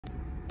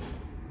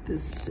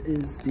This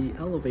is the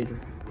elevator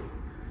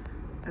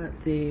at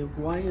the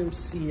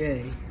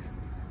YMCA,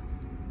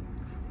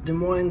 Des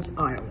Moines,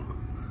 Iowa.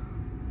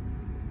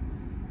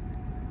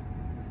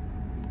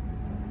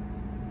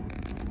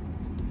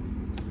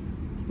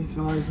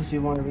 $8 if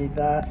you want to read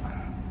that.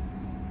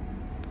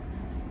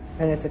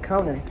 And it's a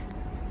Kone.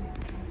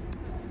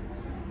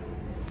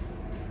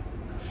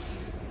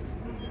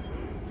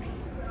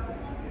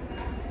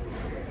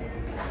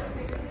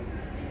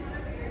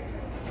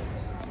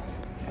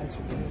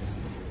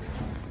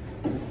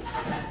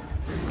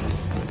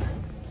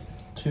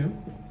 Two.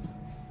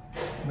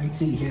 Wait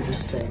till you hear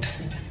this thing.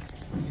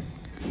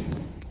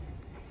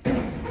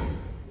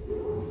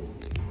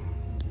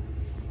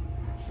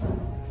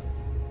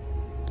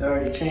 It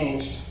already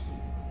changed.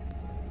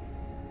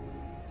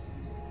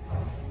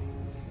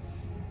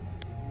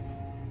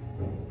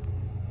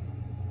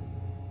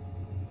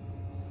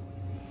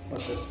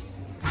 Watch this.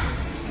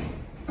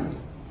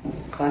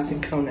 Classic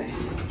Kone.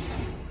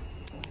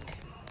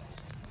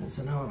 And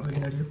so now what we're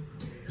gonna do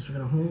is we're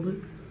gonna hold it,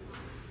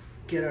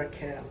 get our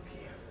cap,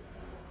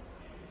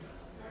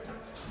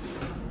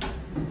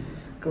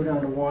 go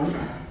down to 1.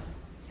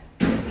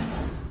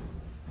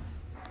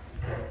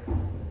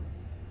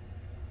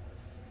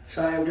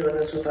 Sorry, I'm doing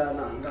this without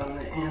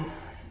non-dominant hand.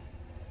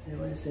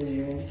 Anyways, there's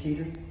your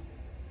indicator.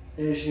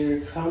 There's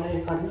your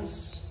Kone on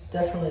this.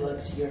 Definitely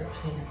looks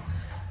European,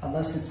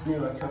 unless it's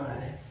newer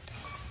Kone.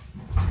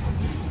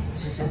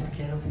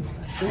 Certificate of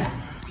inspection.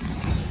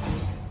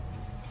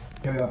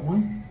 Here we got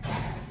 1.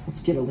 Let's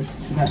get a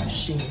listen to that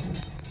machine.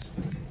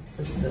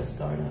 Just to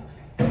start up.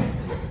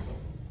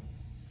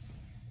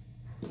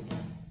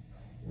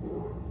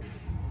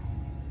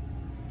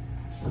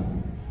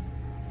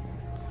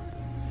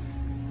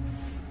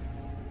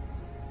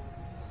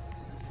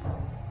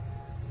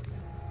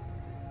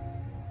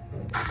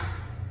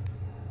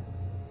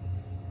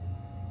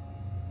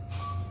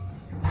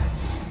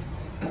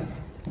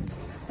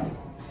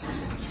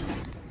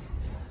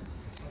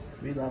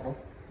 Re-level.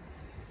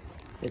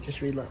 It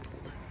just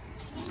re-leveled.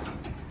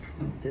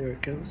 There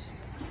it goes.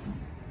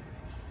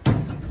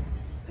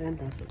 And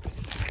that's it.